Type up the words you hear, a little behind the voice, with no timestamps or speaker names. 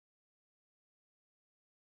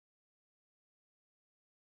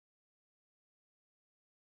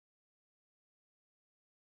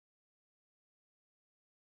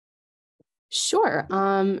Sure.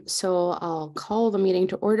 So I'll call the meeting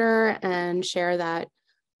to order and share that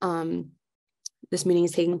this meeting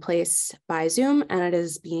is taking place by Zoom and it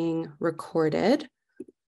is being recorded.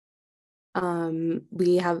 Do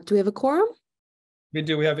we have a quorum? We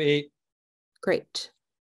do. We have 8. Great.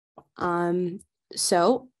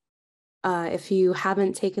 So if you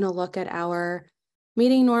haven't taken a look at our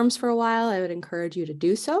meeting norms for a while, I would encourage you to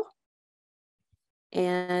do so.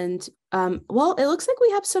 And well, it looks like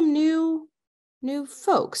we have some new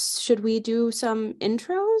folks. Should we do some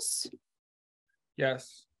intros?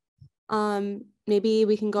 Yes. Maybe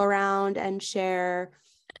we can go around and share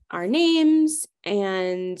our names,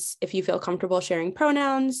 and if you feel comfortable sharing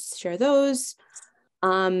pronouns, share those.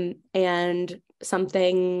 And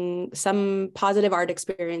some positive art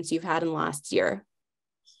experience you've had in the last year.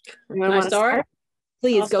 Can I start?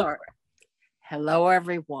 Please I'll go. Start. Hello,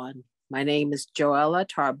 everyone. My name is Joella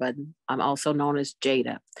Tarbin. I'm also known as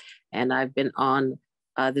Jada, and I've been on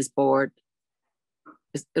this board.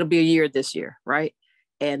 It'll be a year this year, right?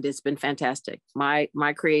 And it's been fantastic. My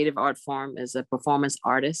creative art form is a performance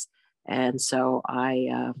artist, and so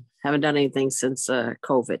I haven't done anything since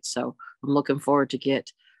COVID. So I'm looking forward to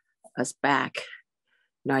get us back,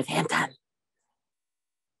 Northampton.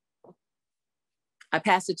 I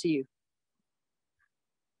pass it to you.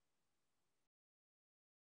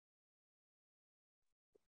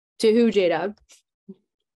 To who, Jada?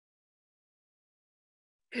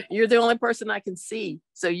 You're the only person I can see.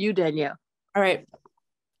 So you, Danielle. All right.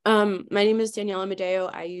 My name is Danielle Amadeo.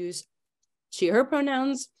 I use she, her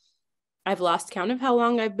pronouns. I've lost count of how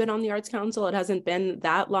long I've been on the Arts Council. It hasn't been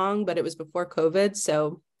that long, but it was before COVID.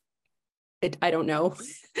 So I don't know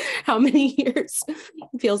how many years.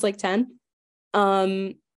 It feels like 10.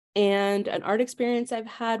 And an art experience I've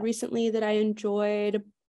had recently that I enjoyed.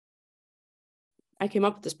 I came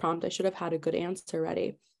up with this prompt. I should have had a good answer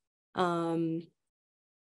ready. I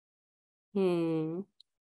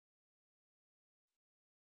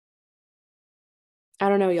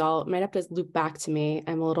don't know, y'all. Might have to loop back to me.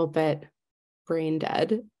 I'm a little bit brain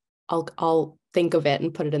dead. I'll think of it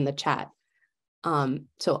and put it in the chat.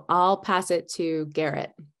 So I'll pass it to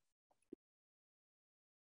Garrett.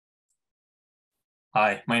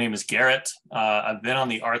 Hi, my name is Garrett. I've been on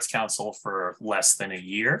the Arts Council for less than a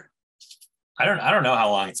year. I don't know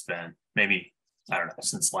how long it's been. Maybe, I don't know,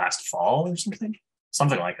 since last fall or something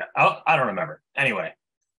like that. I don't remember. Anyway,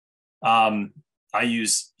 I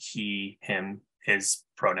use he, him, his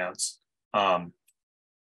pronouns. And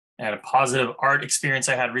a positive art experience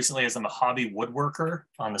I had recently is I'm a hobby woodworker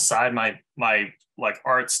on the side. My like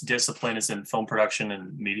arts discipline is in film production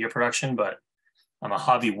and media production, but I'm a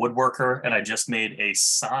hobby woodworker, and I just made a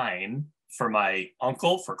sign for my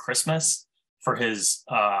uncle for Christmas for his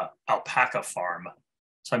alpaca farm.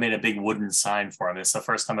 So I made a big wooden sign for him. It's the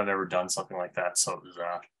first time I've ever done something like that. So it was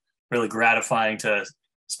really gratifying to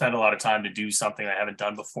spend a lot of time to do something I haven't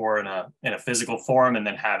done before in a physical form, and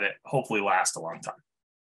then have it hopefully last a long time.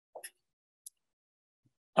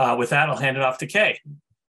 With that, I'll hand it off to Kay.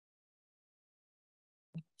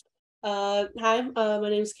 Hi, my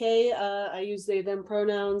name is Kay. I use they, them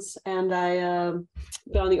pronouns, and I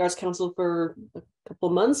been on the Arts Council for a couple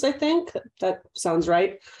months, I think. That sounds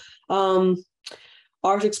right.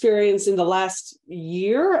 Art experience in the last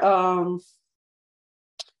year. Well,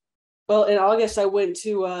 in August, I went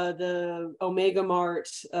to the Omega Mart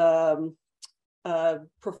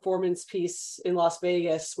performance piece in Las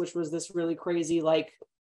Vegas, which was this really crazy, like,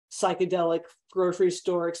 psychedelic grocery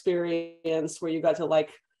store experience where you got to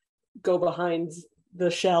like go behind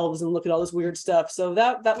the shelves and look at all this weird stuff. So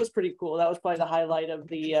that was pretty cool. That was probably the highlight of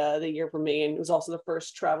the year for me, and it was also the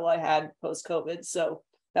first travel I had post-COVID, so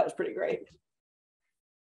that was pretty great.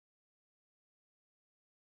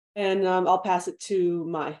 And I'll pass it to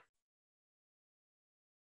Mai.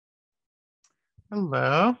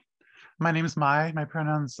 Hello, my name is Mai. My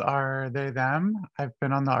pronouns are they, them. I've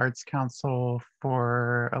been on the Arts Council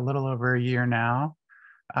for a little over a year now.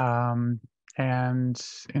 And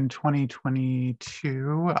in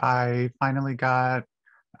 2022, I finally got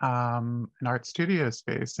an art studio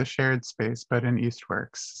space, a shared space, but in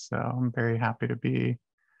Eastworks. So I'm very happy to be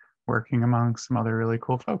working among some other really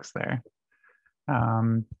cool folks there.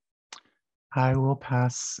 I will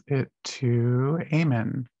pass it to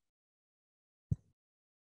Eamon.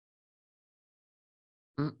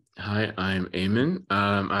 Hi, I'm Eamon.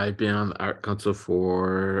 I've been on the Art Council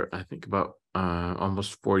for, I think, about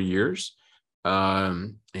almost 4 years.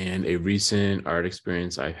 And a recent art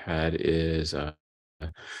experience I've had is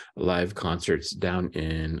live concerts down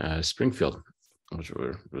in Springfield, which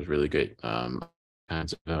was really great.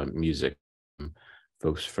 Kinds of music,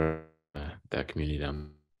 folks from that community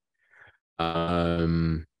down.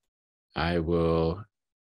 I will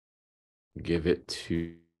give it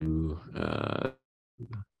to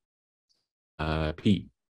Pete.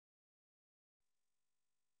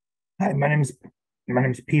 Hi, my name's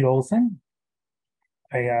Pete Olson.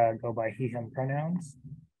 I go by he, him pronouns.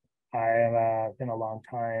 I've been a long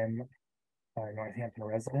time Northampton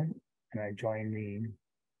resident, and I joined the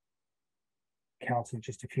council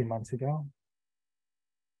just a few months ago.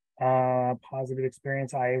 Positive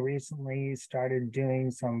experience. I recently started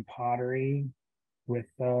doing some pottery with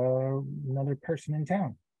another person in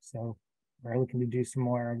town. So we're looking to do some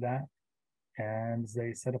more of that. And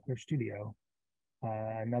they set up their studio.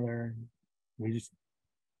 A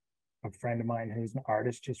friend of mine who's an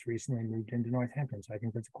artist just recently moved into Northampton. So I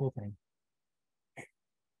think that's a cool thing.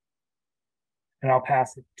 And I'll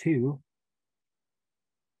pass it to,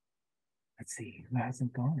 let's see, who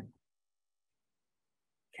hasn't gone?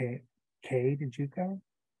 Kay, did you go?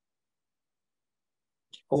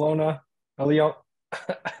 Alona, Elio,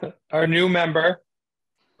 our new member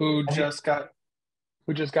who just got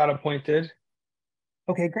appointed.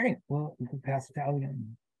 Okay, great. Well, we can pass it to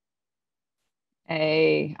Alien.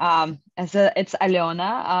 Hey, it's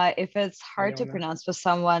Aliona. If it's hard to Aliona. pronounce for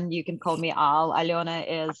someone, you can call me Al.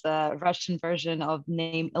 Aliona is a Russian version of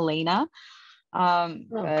name Elena.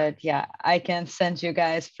 But yeah, I can send you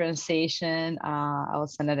guys pronunciation. I will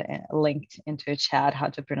send it linked into a chat how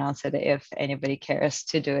to pronounce it if anybody cares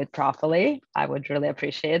to do it properly. I would really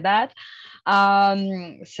appreciate that.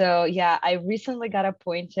 So yeah, I recently got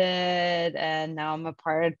appointed and now I'm a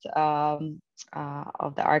part of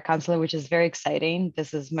the art council, which is very exciting.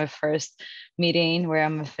 This is my first meeting where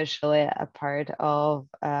I'm officially a part of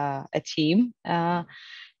a team.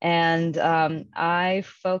 And I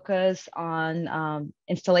focus on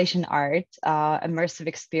installation art, immersive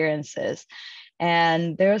experiences.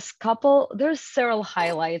 And there's several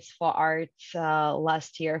highlights for art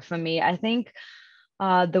last year for me. I think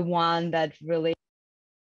the one that really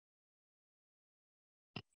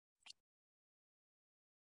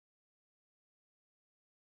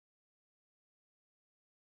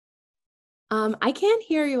I can't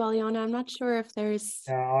hear you, Aliana. I'm not sure if there's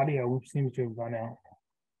Audio seems to have gone out.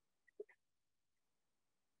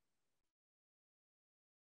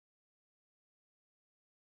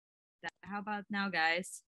 How about now,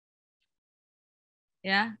 guys?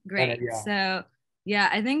 Yeah, great. Yeah. So yeah,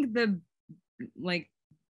 I think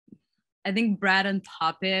Brad and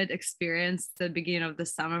Puppet experience the beginning of the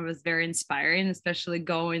summer was very inspiring, especially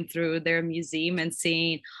going through their museum and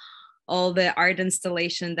seeing all the art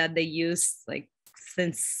installation that they use like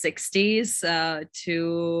since 60s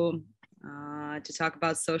to talk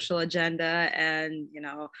about social agenda and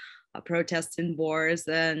protests in wars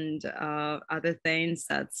and other things.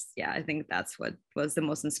 I think that's what was the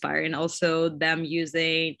most inspiring. Also them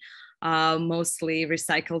using mostly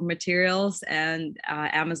recycled materials and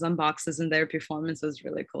Amazon boxes in their performance was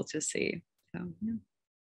really cool to see. So yeah.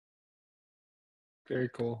 Very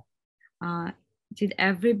cool. Did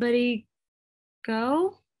everybody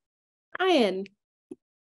go? Brian.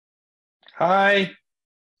 Hi,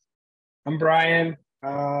 I'm Brian.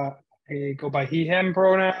 I go by he, him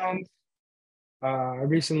pronouns. I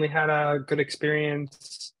recently had a good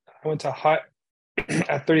experience. I went to Hut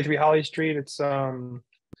at 33 Holly Street. It's a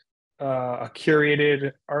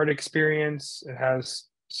curated art experience. It has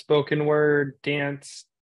spoken word, dance,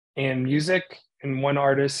 and music, and one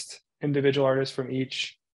individual artist from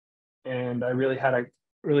each. And I really had a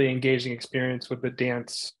really engaging experience with the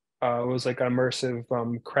dance. It was like an immersive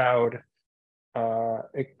crowd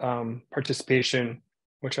participation,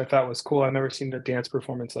 which I thought was cool. I've never seen a dance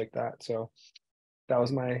performance like that. So that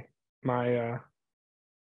was my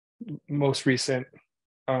most recent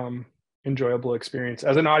enjoyable experience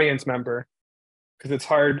as an audience member, because it's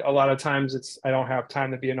hard. A lot of times I don't have time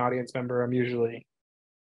to be an audience member. I'm usually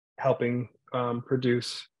helping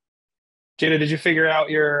produce. Jada, did you figure out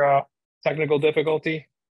your technical difficulty?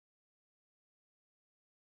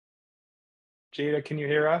 Jada, can you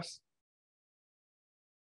hear us?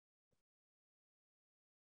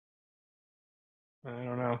 I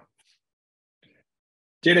don't know.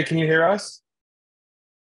 Jada, can you hear us?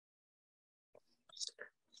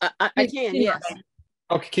 I can, yes.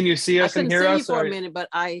 Okay, can you see us and hear I couldn't us? see you for a minute, but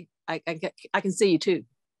I can see you too.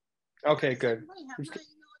 Okay, good.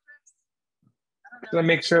 To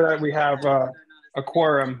make sure that we have a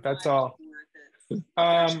quorum, that's all.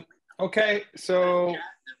 Okay, so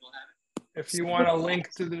if you want a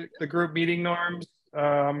link to the group meeting norms,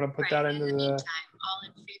 I'm going to put that into the. All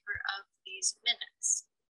in favor of these minutes.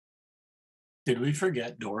 Did we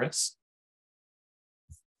forget Doris?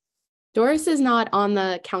 Doris is not on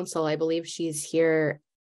the council. I believe she's here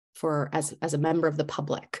for as a member of the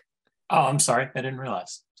public. Oh, I'm sorry. I didn't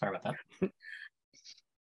realize. Sorry about that.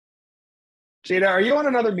 Jada, are you on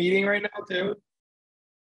another meeting right now too?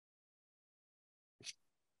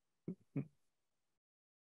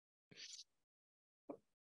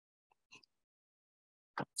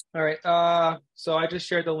 All right. So I just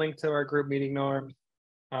shared the link to our group meeting, Norm.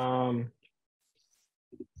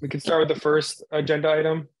 We can start with the first agenda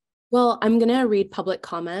item. Well, I'm gonna read public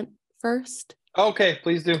comment first. Okay,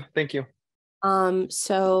 please do. Thank you.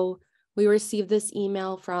 So we received this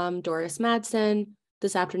email from Doris Madsen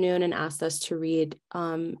this afternoon and asked us to read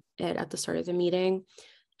it at the start of the meeting.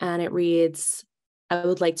 And it reads, I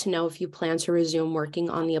would like to know if you plan to resume working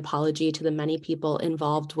on the apology to the many people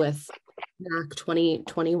involved with NAC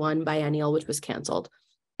 2021 biennial, which was canceled.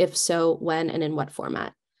 If so, when and in what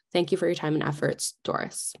format? Thank you for your time and efforts,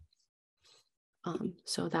 Doris.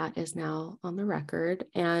 So that is now on the record,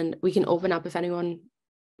 and we can open up if anyone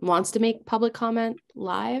wants to make public comment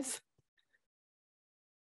live.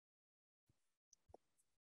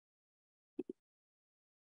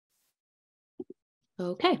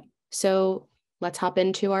 Okay, so let's hop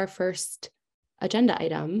into our first agenda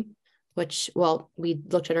item, which, well, we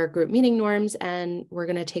looked at our group meeting norms, and we're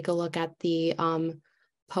going to take a look at the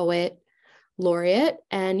poet laureate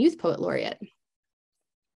and youth poet laureate.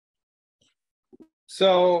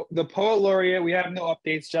 So the poet laureate, we have no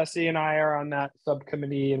updates. Jesse and I are on that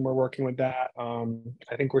subcommittee, and we're working with that.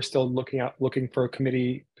 I think we're still looking for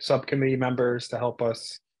subcommittee members to help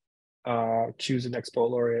us choose the next poet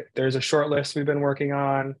laureate. There's a short list we've been working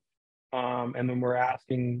on, and then we're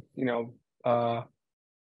asking,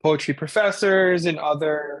 poetry professors and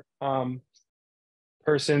other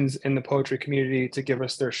persons in the poetry community to give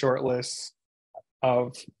us their short lists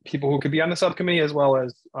of people who could be on the subcommittee, as well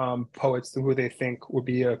as poets who they think would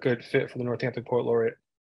be a good fit for the Northampton Poet Laureate.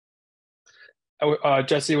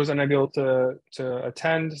 Jesse was unable to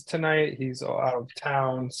attend tonight. He's out of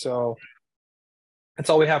town, so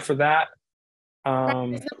that's all we have for that.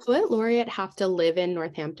 Does the poet laureate have to live in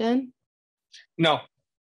Northampton? No.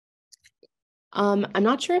 I'm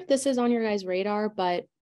not sure if this is on your guys' radar, but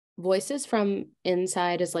Voices from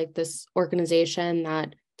Inside is like this organization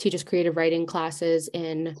that teaches creative writing classes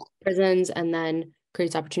in prisons and then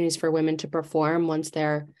creates opportunities for women to perform once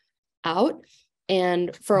they're out.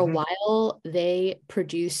 And for a while, they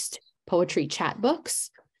produced poetry chat books.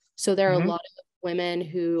 So there are a lot of women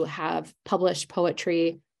who have published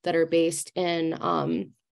poetry that are based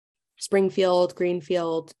in Springfield,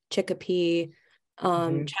 Greenfield, Chicopee,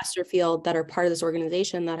 Chesterfield, that are part of this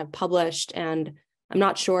organization that have published. And I'm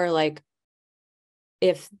not sure like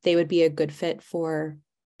if they would be a good fit for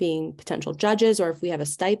being potential judges, or if we have a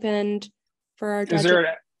stipend for our judges.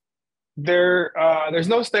 There's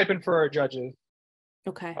no stipend for our judges.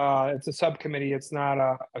 Okay. It's a subcommittee. It's not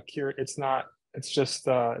a cure. It's not it's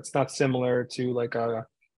similar to like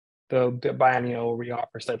the biennial where we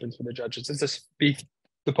offer stipends for the judges. It's just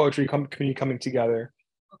the poetry community coming together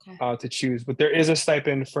to choose. But there is a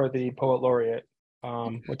stipend for the poet laureate,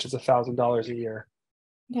 which is $1,000 a year.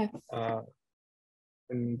 Okay.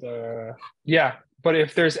 Yeah, but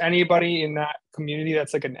if there's anybody in that community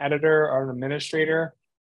that's like an editor or an administrator,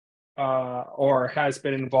 or has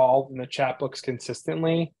been involved in the chat books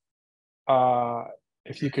consistently,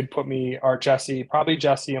 if you could put me or Jesse, probably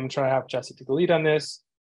Jesse, I'm trying to have Jesse take the lead on this,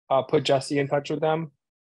 put Jesse in touch with them,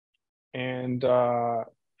 and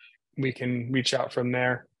we can reach out from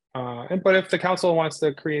there. But if the council wants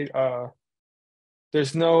to create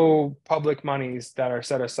there's no public monies that are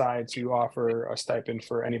set aside to offer a stipend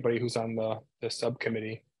for anybody who's on the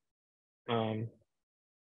subcommittee. Because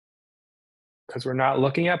we're not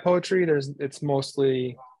looking at poetry, it's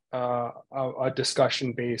mostly a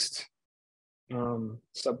discussion based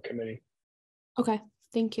subcommittee. Okay,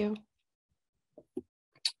 thank you.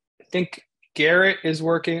 I think Garrett is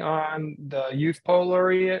working on the youth poet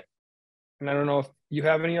laureate, and I don't know if you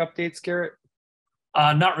have any updates, Garrett.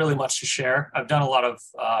 Not really much to share. I've done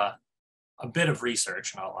a bit of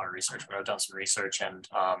research, not a lot of research, but I've done some research, and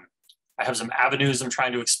I have some avenues I'm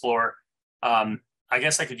trying to explore. I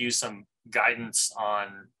guess I could use some guidance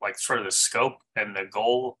on like sort of the scope and the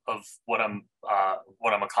goal of what I'm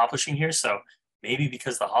accomplishing here. So maybe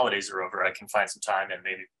because the holidays are over, I can find some time, and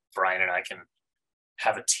maybe Brian and I can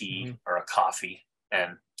have a tea or a coffee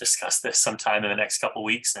and discuss this sometime in the next couple of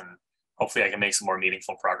weeks, and hopefully I can make some more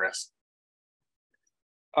meaningful progress.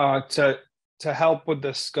 To help with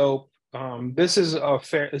the scope, this is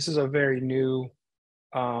a very new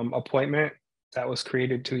appointment that was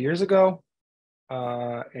created 2 years ago,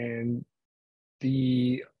 and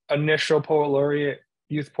the initial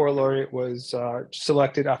youth poet laureate was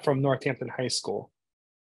selected from Northampton High School.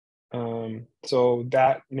 So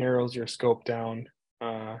that narrows your scope down.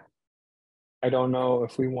 I don't know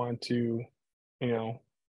if we want to,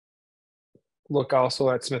 look also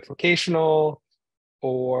at Smith Vocational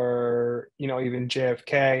or, even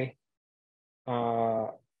JFK.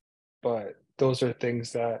 But those are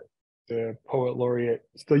things that the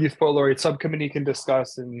Youth Poet Laureate subcommittee can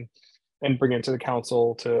discuss and bring into the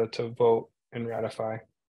council to vote and ratify.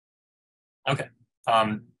 Okay.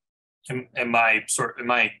 Am I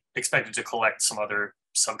expected to collect some other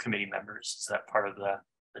subcommittee members? Is that part of the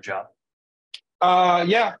job?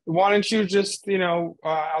 Yeah. Why don't you just,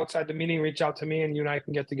 outside the meeting, reach out to me and you and I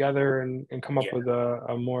can get together and come up with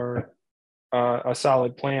a more a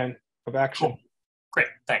solid plan of action. Cool. Great.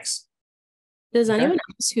 Thanks. Does anyone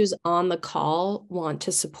else who's on the call want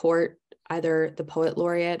to support either the Poet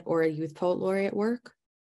Laureate or a Youth Poet Laureate work?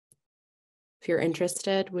 If you're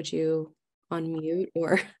interested, would you unmute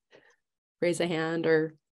or raise a hand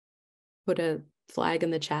or put a flag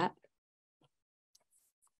in the chat?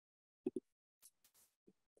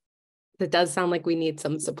 It does sound like we need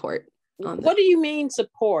some support. What do you mean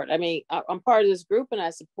support? I mean, I'm part of this group and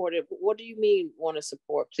I support it. What do you mean want to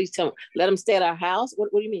support? Please tell me. Let them stay at our house?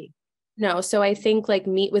 What do you mean? No, so I think like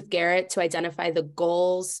meet with Garrett to identify the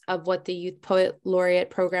goals of what the Youth Poet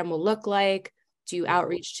Laureate program will look like, do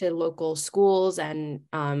outreach to local schools and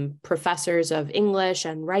professors of English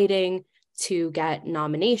and writing to get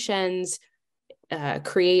nominations,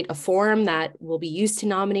 create a form that will be used to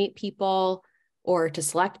nominate people or to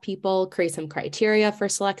select people, create some criteria for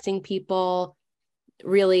selecting people,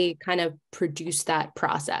 really kind of produce that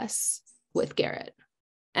process with Garrett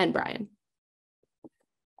and Brian.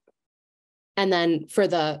 And then for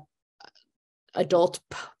the adult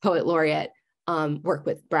poet laureate, work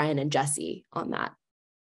with Brian and Jesse on that.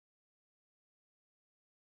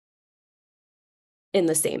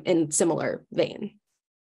 In similar vein.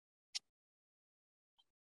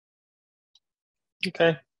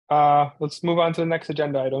 Okay. Let's move on to the next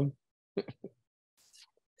agenda item.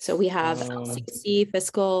 So we have LCC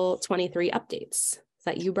fiscal 23 updates. Is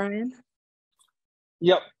that you, Brian?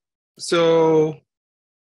 Yep. So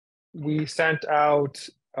we sent out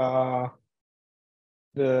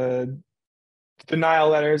the denial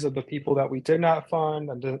letters of the people that we did not fund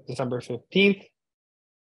on December 15th.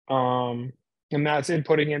 And that's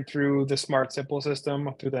inputting in through the Smart Simple system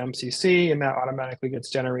through the MCC, and that automatically gets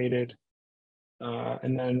generated.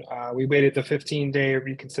 And then we waited the 15-day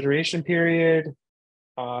reconsideration period.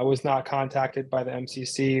 I was not contacted by the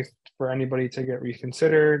MCC for anybody to get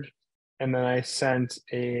reconsidered. And then I sent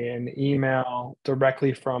an email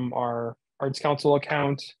directly from our Arts Council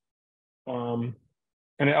account. And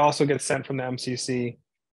it also gets sent from the MCC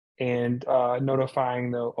and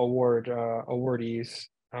notifying the awardees.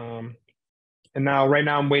 And right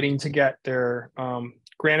now I'm waiting to get their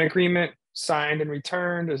grant agreement signed and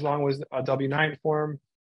returned, as long as a W-9 form,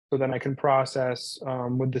 so then I can process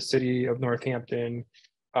with the city of Northampton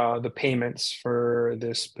the payments for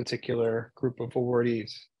this particular group of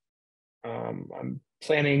awardees. I'm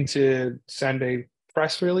planning to send a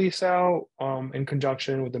press release out in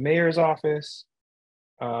conjunction with the mayor's office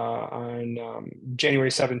on January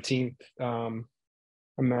 17th.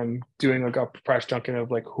 And then doing like a press junket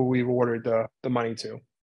of like who we've awarded the money to.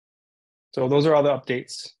 So those are all the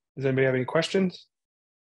updates. Does anybody have any questions?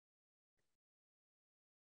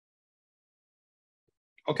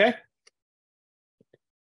 Okay.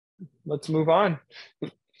 Let's move on.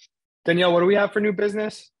 Danielle, what do we have for new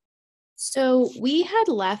business? So we had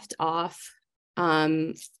left off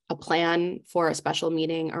a plan for a special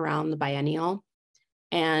meeting around the biennial,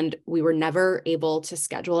 and we were never able to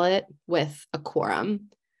schedule it with a quorum.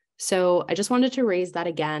 So I just wanted to raise that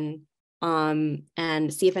again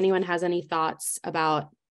and see if anyone has any thoughts about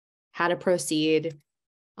how to proceed.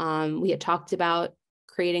 We had talked about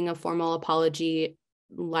creating a formal apology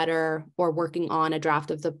letter or working on a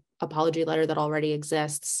draft of the apology letter that already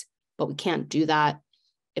exists, but we can't do that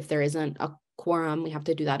if there isn't a quorum. We have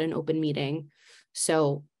to do that in open meeting.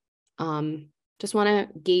 So just want to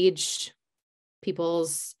gauge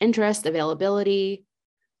people's interest, availability,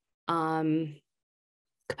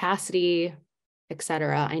 capacity,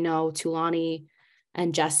 etc. I know Tulani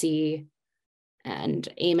and Jesse and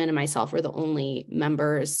Eamon and myself were the only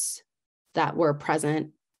members that were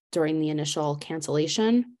present during the initial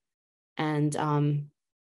cancellation. And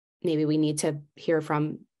maybe we need to hear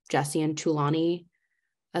from Jesse and Tulani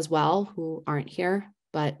as well, who aren't here,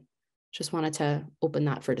 but just wanted to open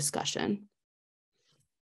that for discussion.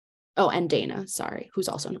 Oh, and Dana, sorry, who's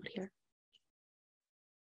also not here.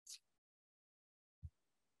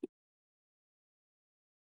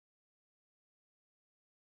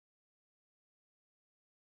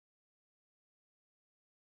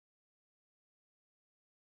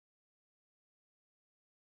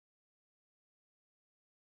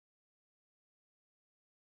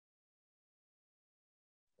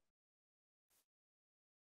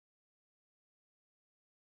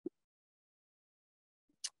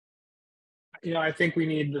 I think we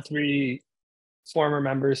need the 3 former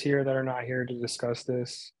members here that are not here to discuss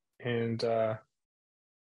this, and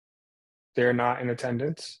they're not in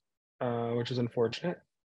attendance, which is unfortunate.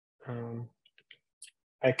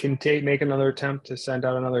 I can make another attempt to send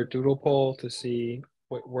out another doodle poll to see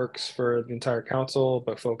what works for the entire council,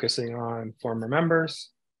 but focusing on former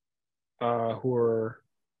members who were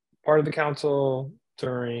part of the council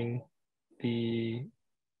during the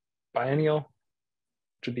biennial,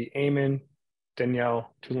 which would be Eamon,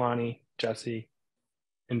 Danielle, Tulani, Jesse,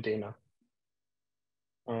 and Dana.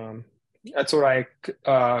 That's what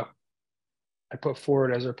I put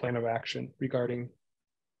forward as our plan of action regarding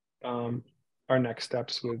our next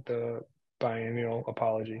steps with the biennial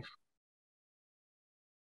apology.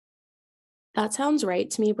 That sounds right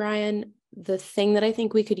to me, Brian. The thing that I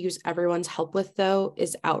think we could use everyone's help with, though,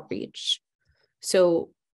 is outreach.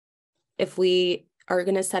 So if we are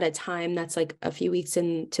going to set a time that's like a few weeks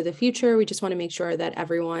into the future, we just want to make sure that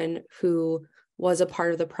everyone who was a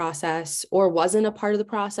part of the process or wasn't a part of the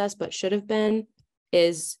process but should have been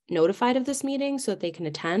is notified of this meeting so that they can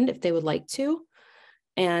attend if they would like to,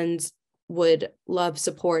 and would love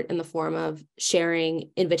support in the form of sharing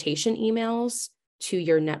invitation emails to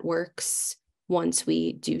your networks once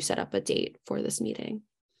we do set up a date for this meeting,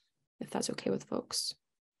 if that's okay with folks.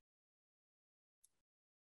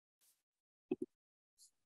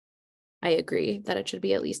 I agree that it should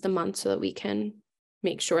be at least a month so that we can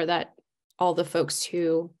make sure that all the folks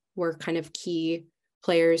who were kind of key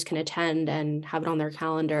players can attend and have it on their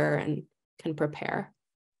calendar and can prepare.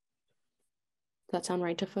 Does that sound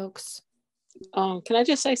right to folks? Can I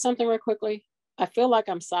just say something real quickly? I feel like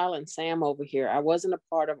I'm Silent Sam over here. I wasn't a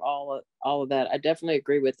part of all of that. I definitely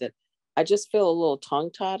agree with it. I just feel a little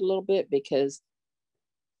tongue-tied a little bit because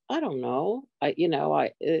I don't know.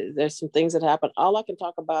 There's some things that happen. All I can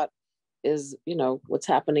talk about is, what's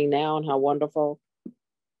happening now and how wonderful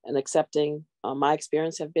and accepting my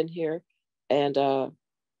experience have been here. And I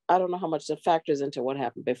don't know how much that factors into what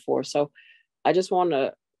happened before. So I just want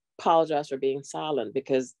to apologize for being silent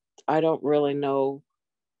because I don't really know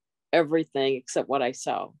everything except what I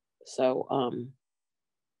saw. So,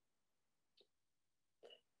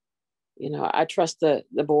 I trust the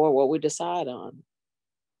board, what we decide on.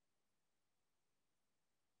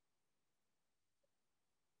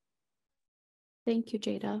 Thank you,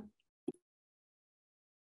 Jada.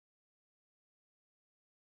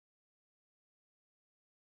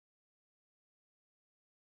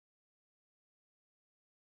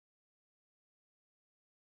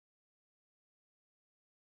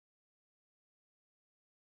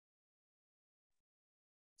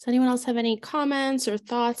 Does anyone else have any comments or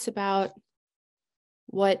thoughts about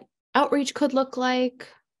what outreach could look like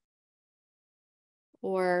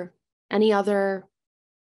or any other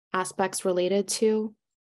aspects related to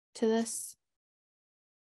this?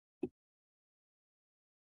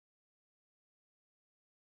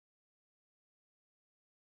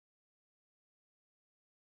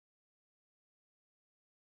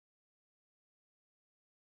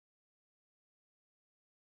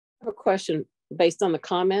 I have a question based on the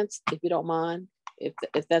comments, if you don't mind, if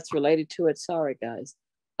that's related to it. Sorry, guys.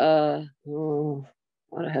 Why do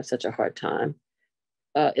I have such a hard time?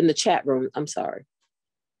 In the chat room, I'm sorry.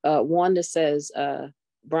 One that says,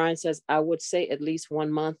 Brian says, I would say at least 1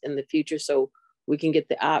 month in the future so we can get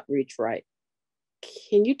the outreach right.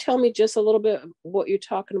 Can you tell me just a little bit what you're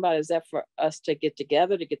talking about? Is that for us to get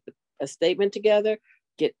together, to get a statement together,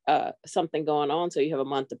 get something going on so you have a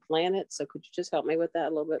month to plan it? So could you just help me with that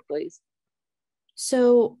a little bit, please?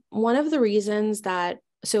 So one of the reasons that,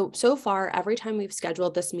 so far, every time we've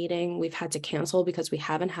scheduled this meeting, we've had to cancel because we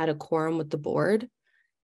haven't had a quorum with the board.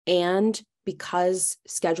 And because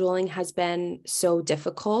scheduling has been so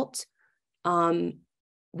difficult,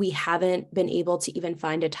 we haven't been able to even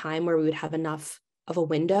find a time where we would have enough of a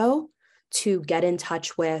window to get in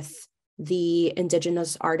touch with the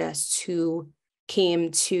Indigenous artists who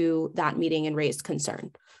came to that meeting and raised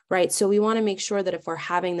concern, right? So we want to make sure that if we're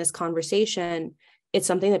having this conversation, it's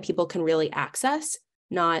something that people can really access,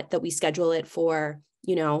 not that we schedule it for,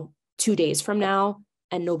 2 days from now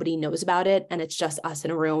and nobody knows about it. And it's just us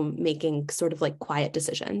in a room making sort of like quiet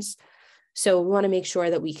decisions. So we want to make sure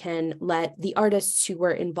that we can let the artists who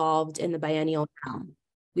were involved in the biennial know.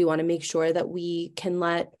 We want to make sure that we can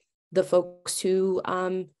let the folks who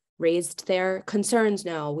raised their concerns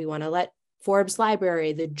know. We want to let Forbes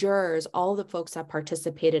Library, the jurors, all the folks that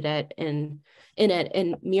participated in it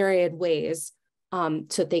in myriad ways so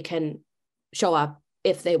that they can show up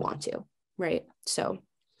if they want to, right? So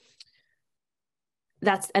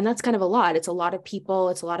that's kind of a lot. It's a lot of people.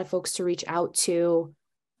 It's a lot of folks to reach out to.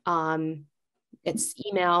 It's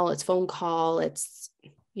email, it's phone call, it's,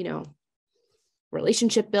 you know,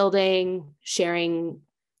 relationship building, sharing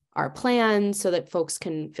our plans so that folks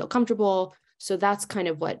can feel comfortable. So that's kind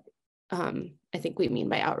of what I think we mean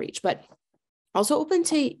by outreach, but also open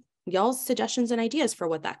to y'all's suggestions and ideas for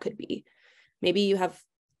what that could be. Maybe you have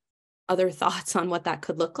other thoughts on what that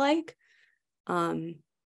could look like. I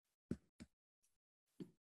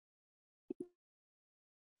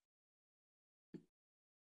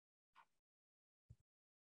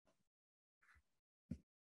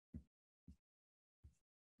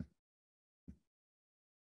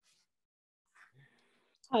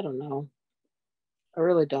don't know. I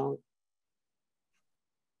really don't.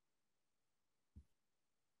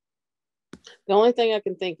 The only thing I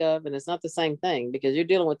can think of, and it's not the same thing because you're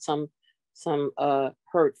dealing with some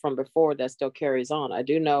hurt from before that still carries on. I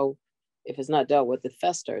do know if it's not dealt with, it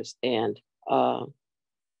festers. And I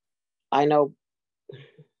know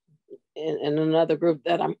in another group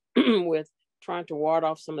that I'm with, trying to ward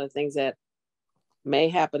off some of the things that may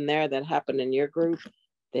happen there that happened in your group,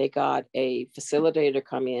 they got a facilitator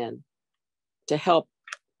come in to help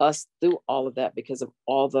us through all of that because of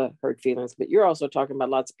all the hurt feelings. But you're also talking about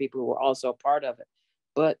lots of people who were also a part of it.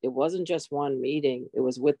 But it wasn't just one meeting. It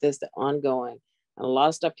was with this, the ongoing. And a lot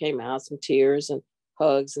of stuff came out, some tears and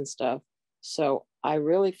hugs and stuff. So I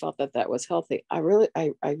really felt that that was healthy. I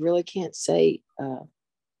really can't say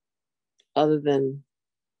other than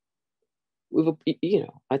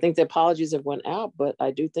I think the apologies have went out, but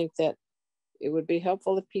I do think that it would be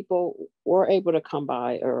helpful if people were able to come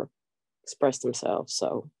by or express themselves.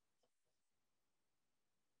 So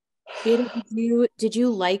did you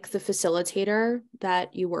like the facilitator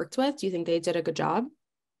that you worked with? Do you think they did a good job?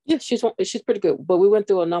 Yeah, she's pretty good, but we went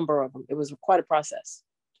through a number of them. It was quite a process.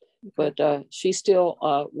 Okay. But she's still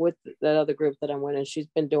with that other group that I'm with, and she's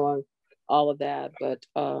been doing all of that. But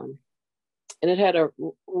and it had a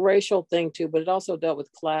racial thing too, but it also dealt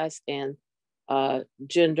with class and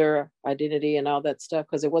gender identity and all that stuff,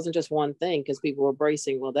 because it wasn't just one thing, because people were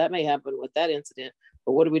bracing, well, that may happen with that incident,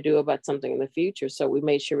 but what do we do about something in the future? So we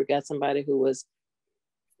made sure we got somebody who was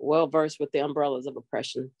well versed with the umbrellas of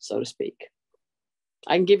oppression, so to speak.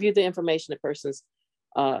 I can give you the information, the person's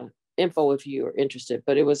info if you are interested,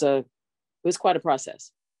 but it was quite a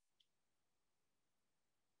process.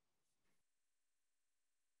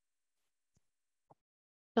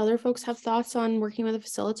 Other folks have thoughts on working with a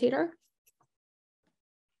facilitator?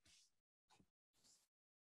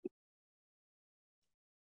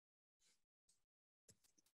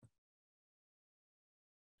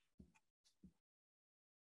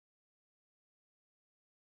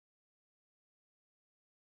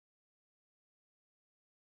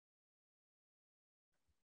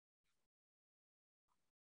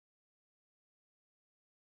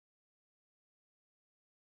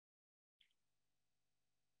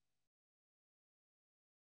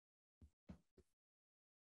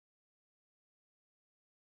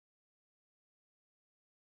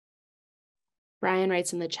 Brian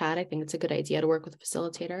writes in the chat, I think it's a good idea to work with a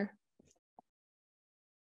facilitator.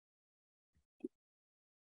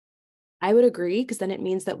 I would agree, because then it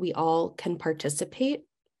means that we all can participate.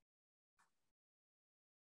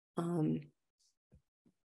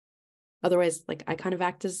 Otherwise, like, I kind of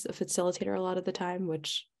act as a facilitator a lot of the time,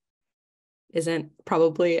 which isn't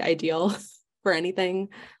probably ideal for anything,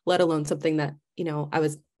 let alone something that, you know, I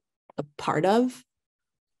was a part of.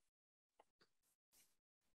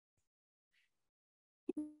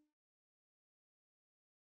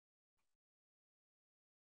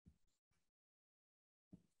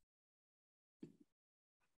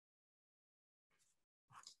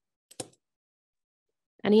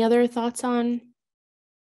 Any other thoughts on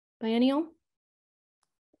biennial?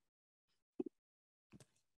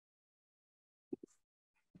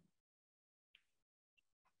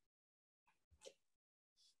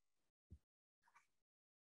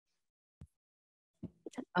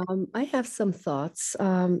 I have some thoughts.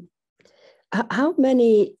 How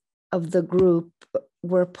many of the group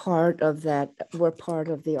were part of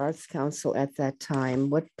the Arts Council at that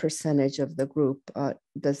time? What percentage of the group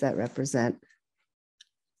does that represent?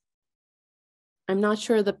 I'm not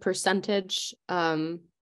sure the percentage,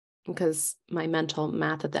 because my mental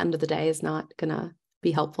math at the end of the day is not gonna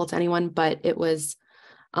be helpful to anyone, but it was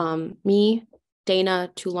me,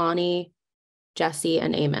 Dana, Tulani, Jesse,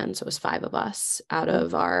 and Eamon. So it was 5 of us out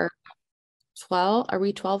of our 12. Are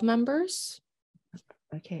we 12 members?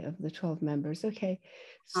 Okay, of the 12 members. Okay.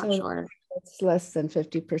 Not so sure. It's less than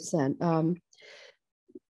 50%.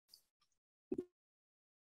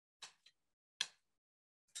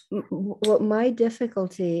 What my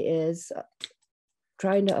difficulty is,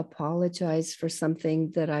 trying to apologize for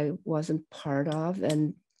something that I wasn't part of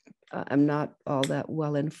and I'm not all that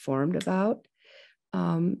well informed about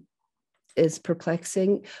is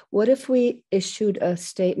perplexing. What if we issued a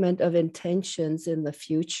statement of intentions in the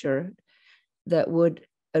future that would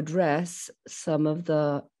address some of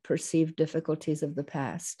the perceived difficulties of the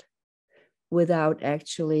past without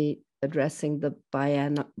actually addressing the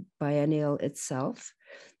biennial itself?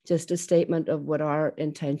 Just a statement of what our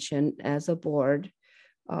intention as a board,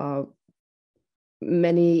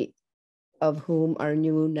 many of whom are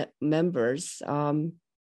new members.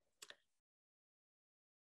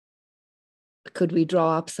 Could we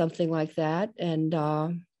draw up something like that and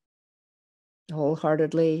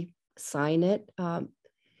wholeheartedly sign it? I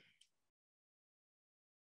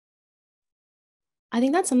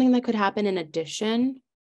think that's something that could happen in addition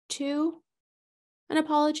to an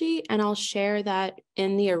apology. And I'll share that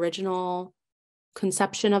in the original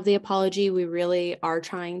conception of the apology, we really are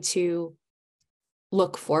trying to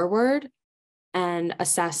look forward and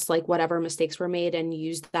assess like whatever mistakes were made and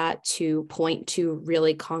use that to point to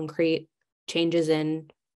really concrete changes in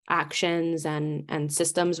actions and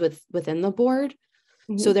systems within the board.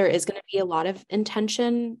 Mm-hmm. So there is going to be a lot of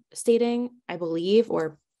intention stating, I believe,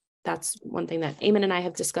 or that's one thing that Eamon and I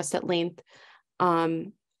have discussed at length,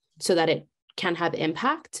 so that it can have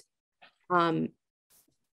impact. I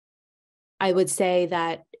would say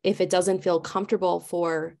that if it doesn't feel comfortable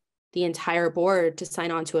for the entire board to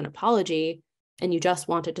sign on to an apology and you just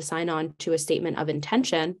wanted to sign on to a statement of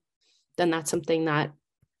intention, then that's something that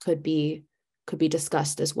could be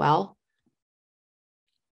discussed as well.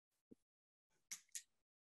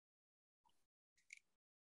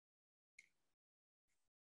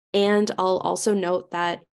 And I'll also note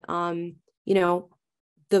that,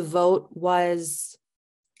 the vote was,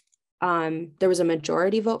 there was a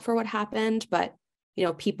majority vote for what happened, but,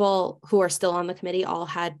 people who are still on the committee all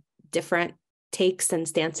had different takes and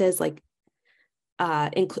stances, like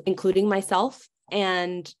including myself.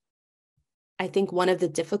 And I think one of the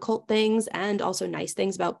difficult things and also nice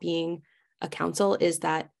things about being a council is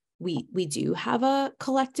that we do have a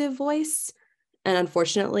collective voice. And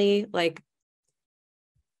unfortunately, I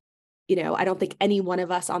don't think any one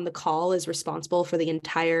of us on the call is responsible for the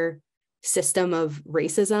entire system of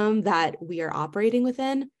racism that we are operating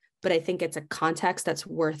within. But I think it's a context that's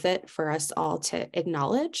worth it for us all to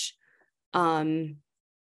acknowledge. But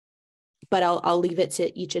I'll leave it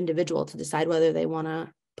to each individual to decide whether they want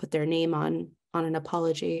to put their name on an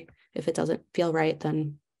apology. If it doesn't feel right,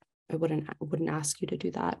 then I wouldn't ask you to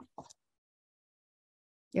do that.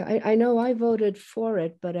 Yeah, I know I voted for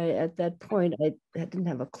it, but at that point, I didn't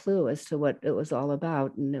have a clue as to what it was all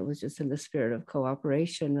about. And it was just in the spirit of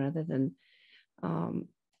cooperation rather than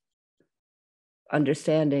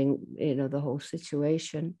understanding, the whole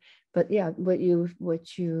situation. But yeah, what you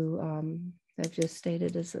have just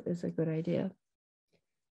stated is a good idea.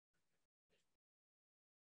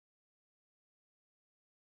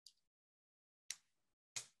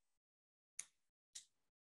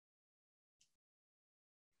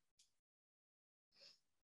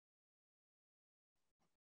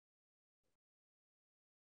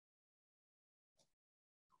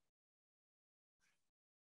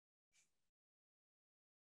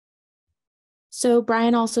 So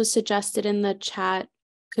Brian also suggested in the chat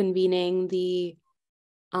convening the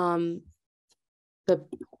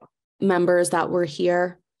members that were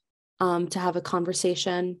here to have a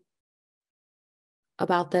conversation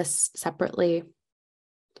about this separately,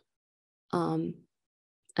 and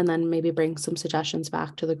then maybe bring some suggestions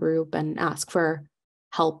back to the group and ask for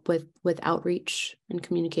help with outreach and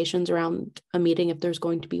communications around a meeting if there's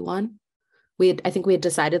going to be one. I think we had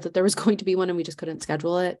decided that there was going to be one and we just couldn't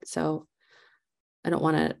schedule it. So I don't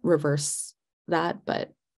want to reverse that,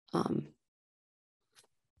 but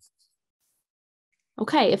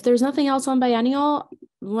okay, if there's nothing else on biennial,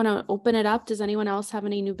 we want to open it up. Does anyone else have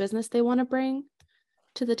any new business they want to bring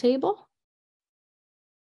to the table?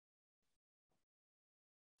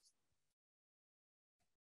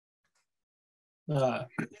 I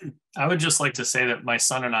would just like to say that my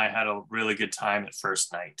son and I had a really good time at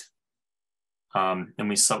first night. And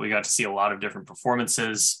we got to see a lot of different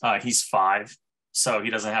performances. He's 5, so he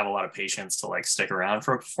doesn't have a lot of patience to stick around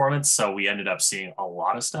for a performance. So we ended up seeing a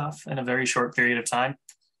lot of stuff in a very short period of time,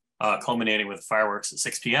 culminating with fireworks at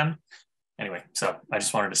 6 p.m. Anyway, so I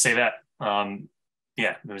just wanted to say that. Yeah,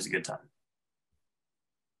 it was a good time.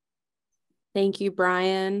 Thank you,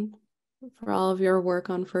 Brian, for all of your work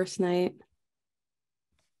on first night.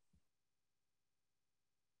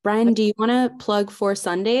 Brian, do you want to plug for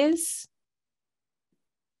Sundays?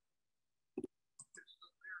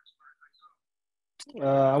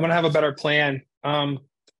 I want to have a better plan I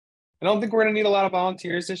don't think we're going to need a lot of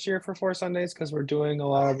volunteers this year for 4 Sundays because we're doing a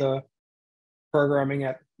lot of the programming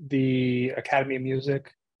at the Academy of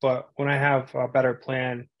Music. But when I have a better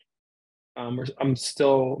plan, I'm going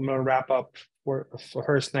to wrap up for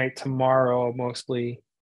first night tomorrow mostly,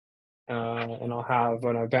 and I'll have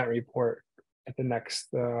an event report at the next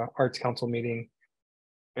Arts Council meeting,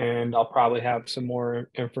 and I'll probably have some more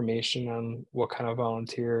information on what kind of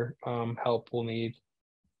volunteer help we'll need.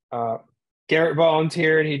 Garrett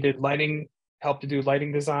volunteered. He did helped to do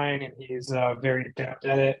lighting design, and he's very adept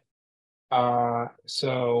at it.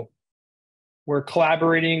 So we're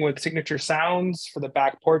collaborating with Signature Sounds for the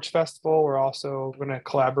Back Porch Festival. We're also going to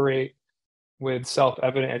collaborate with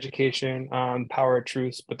Self-Evident Education on Power of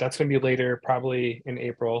Truth, but that's going to be later, probably in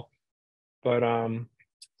April. But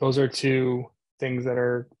those are two things that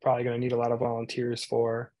are probably going to need a lot of volunteers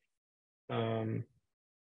for.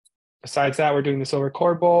 Besides that, we're doing the Silver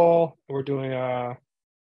Cord Bowl. We're doing a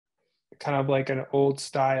kind of like an old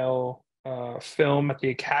style film at the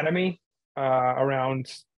Academy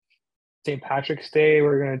around St. Patrick's Day.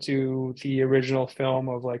 We're going to do the original film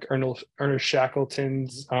of like Ernest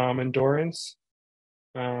Shackleton's Endurance.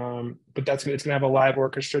 But it's going to have a live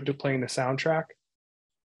orchestra playing the soundtrack.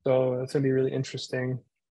 So that's going to be really interesting.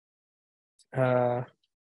 But I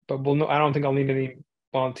don't think I'll need any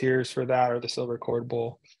volunteers for that or the Silver Cord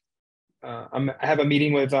Bowl. I have a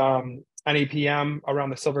meeting with NEPM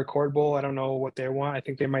around the Silver Cord Bowl. I don't know what they want. I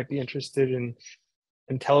think they might be interested in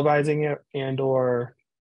televising it and or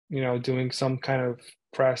doing some kind of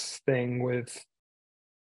press thing with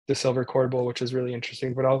the Silver Cord Bowl, which is really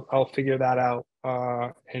interesting. But I'll figure that out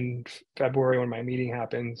in February when my meeting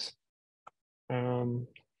happens.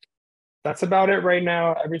 That's about it right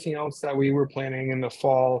now. Everything else that we were planning in the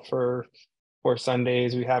fall for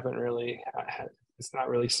Sundays, we haven't really. It's not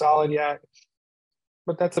really solid yet,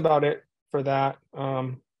 but that's about it for that.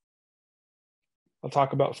 I'll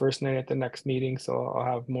talk about first night at the next meeting, so I'll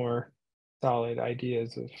have more solid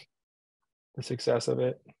ideas of the success of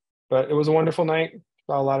it. But it was a wonderful night.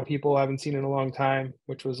 Saw a lot of people I haven't seen in a long time,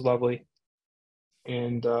 which was lovely.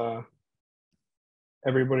 And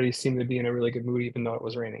everybody seemed to be in a really good mood, even though it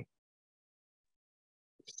was raining.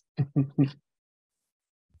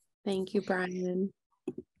 Thank you, Brian.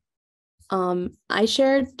 I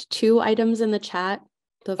shared 2 items in the chat.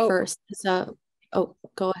 The first is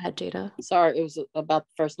go ahead, Jada. Sorry, it was about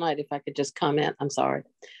the first night. If I could just comment, I'm sorry.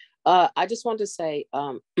 I just wanted to say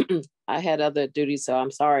I had other duties, so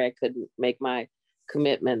I'm sorry I couldn't make my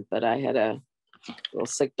commitment, but I had a little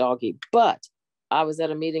sick doggy. But I was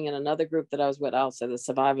at a meeting in another group that I was with, also the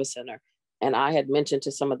Survivor Center, and I had mentioned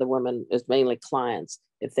to some of the women, it's mainly clients,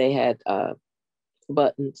 if they had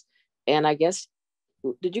buttons. And I guess,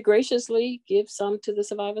 did you graciously give some to the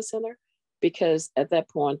Survivor Center? Because at that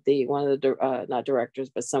point, one of the not directors,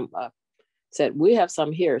 but some said, we have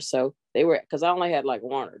some here. So they were, because I only had like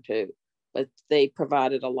 1 or 2, but they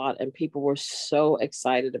provided a lot and people were so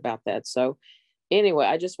excited about that. So anyway,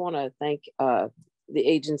 I just want to thank the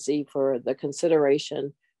agency for the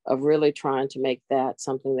consideration of really trying to make that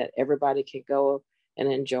something that everybody could go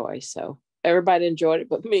and enjoy. So everybody enjoyed it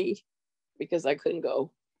but me, because I couldn't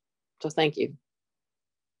go. So thank you.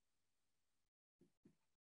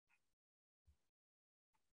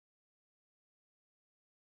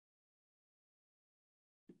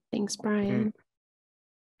 Thanks, Brian.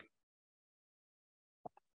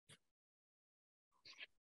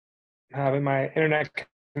 Having my internet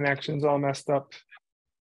connections all messed up.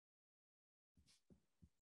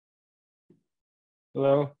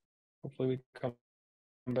 Hello? Hopefully we come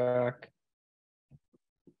back.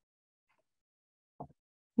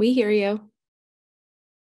 We hear you.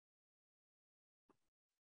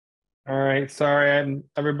 All right, sorry,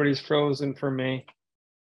 everybody's frozen for me.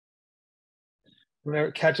 When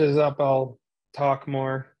it catches up, I'll talk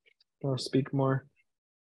more or speak more.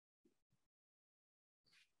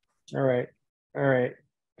 All right.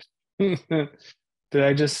 Did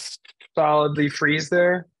I just solidly freeze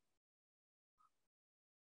there?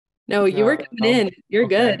 No, you were coming in. You're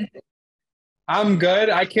good. I'm good.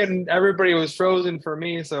 Everybody was frozen for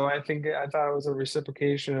me, so I thought it was a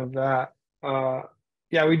reciprocation of that.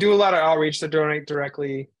 Yeah, we do a lot of outreach to donate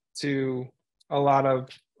directly to a lot of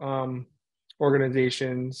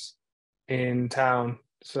organizations in town.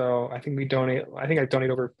 So I think I donate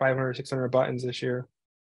over 500, 600 buttons this year.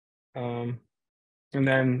 And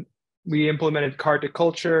then we implemented Card to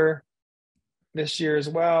Culture this year as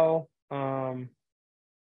well. And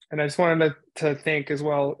I just wanted to thank as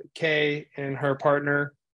well, Kay and her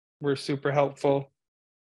partner were super helpful.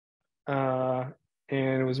 And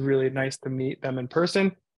it was really nice to meet them in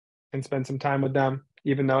person and spend some time with them,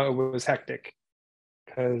 even though it was hectic.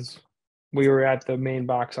 because we were at the main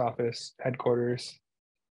box office headquarters,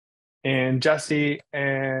 and Jesse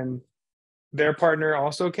and their partner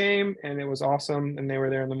also came, and it was awesome, and they were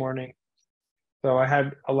there in the morning. So I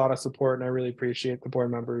had a lot of support, and I really appreciate the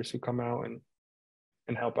board members who come out and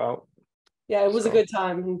help out. Yeah, it was a So. good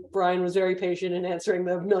time. Brian was very patient in answering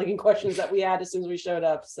the million questions that we had as soon as we showed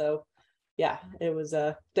up. So yeah, it was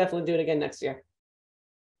definitely do it again next year.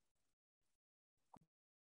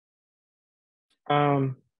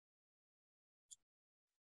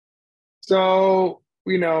 So,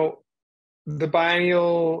 you know, the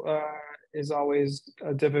biennial is always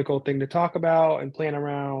a difficult thing to talk about and plan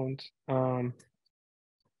around,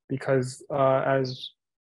 because as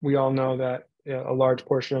we all know that a large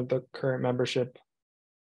portion of the current membership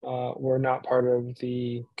were not part of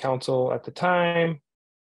the council at the time,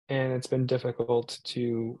 and it's been difficult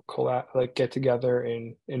to get together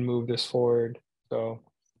and move this forward. So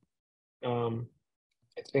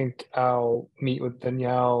I think I'll meet with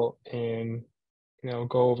Danielle and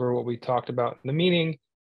go over what we talked about in the meeting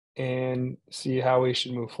and see how we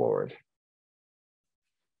should move forward.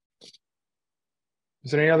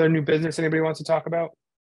 Is there any other new business anybody wants to talk about?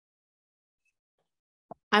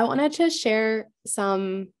 I wanted to share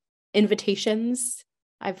some invitations.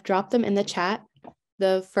 I've dropped them in the chat.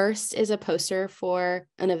 The first is a poster for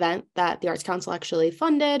an event that the Arts Council actually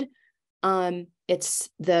funded. It's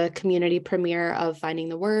the community premiere of Finding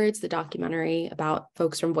the Words, the documentary about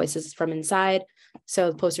folks from Voices from Inside.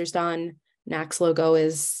 So the poster's done. NAC's logo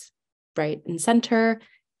is right in center,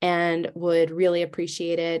 and would really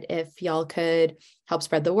appreciate it if y'all could help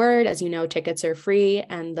spread the word. As you know, tickets are free,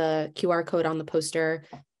 and the QR code on the poster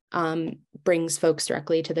brings folks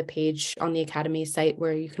directly to the page on the Academy site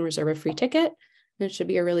where you can reserve a free ticket. And it should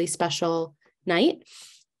be a really special night.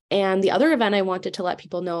 And the other event I wanted to let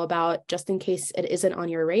people know about, just in case it isn't on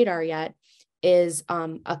your radar yet, is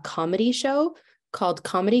a comedy show called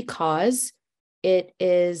Comedy Cause. It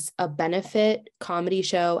is a benefit comedy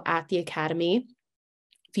show at the Academy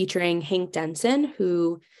featuring Hank Denson,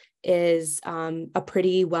 who is a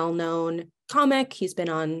pretty well-known comic. He's been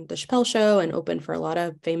on The Chappelle Show and opened for a lot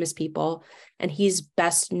of famous people. And he's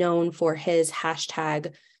best known for his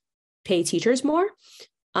hashtag Pay Teachers More.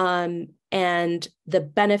 And the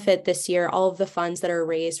benefit this year, all of the funds that are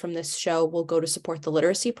raised from this show will go to support the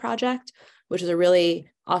Literacy Project, which is a really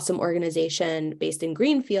awesome organization based in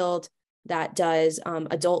Greenfield that does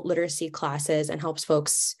adult literacy classes and helps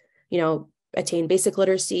folks, attain basic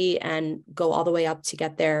literacy and go all the way up to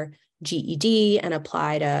get their GED and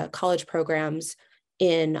apply to college programs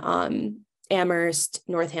in Amherst,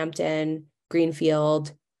 Northampton,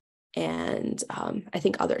 Greenfield, and I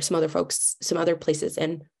think some other places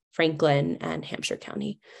in Franklin and Hampshire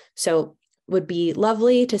County. So would be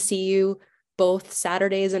lovely to see you both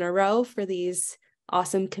Saturdays in a row for these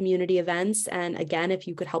awesome community events. And again, if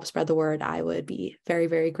you could help spread the word, I would be very,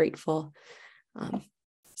 very grateful.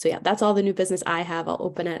 So yeah, that's all the new business I have. I'll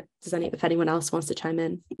open it. If anyone else wants to chime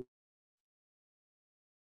in.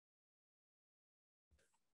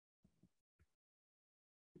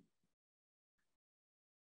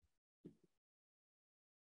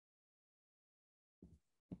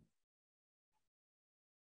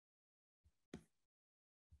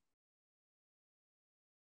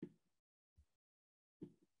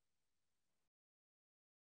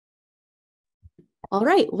 All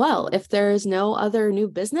right, well, if there's no other new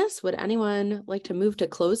business, would anyone like to move to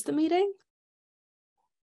close the meeting?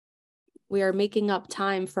 We are making up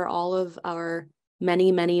time for all of our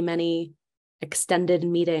many, many, many extended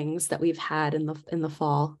meetings that we've had in the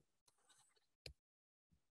fall.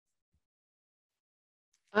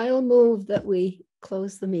 I'll move that we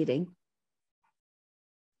close the meeting.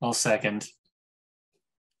 I'll second.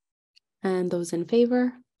 And those in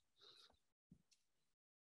favor?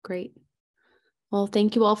 Great. Well,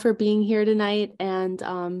 thank you all for being here tonight,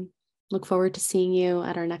 and look forward to seeing you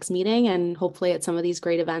at our next meeting and hopefully at some of these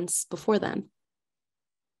great events before then.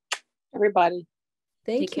 Everybody.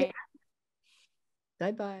 Thank you.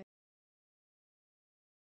 Bye-bye.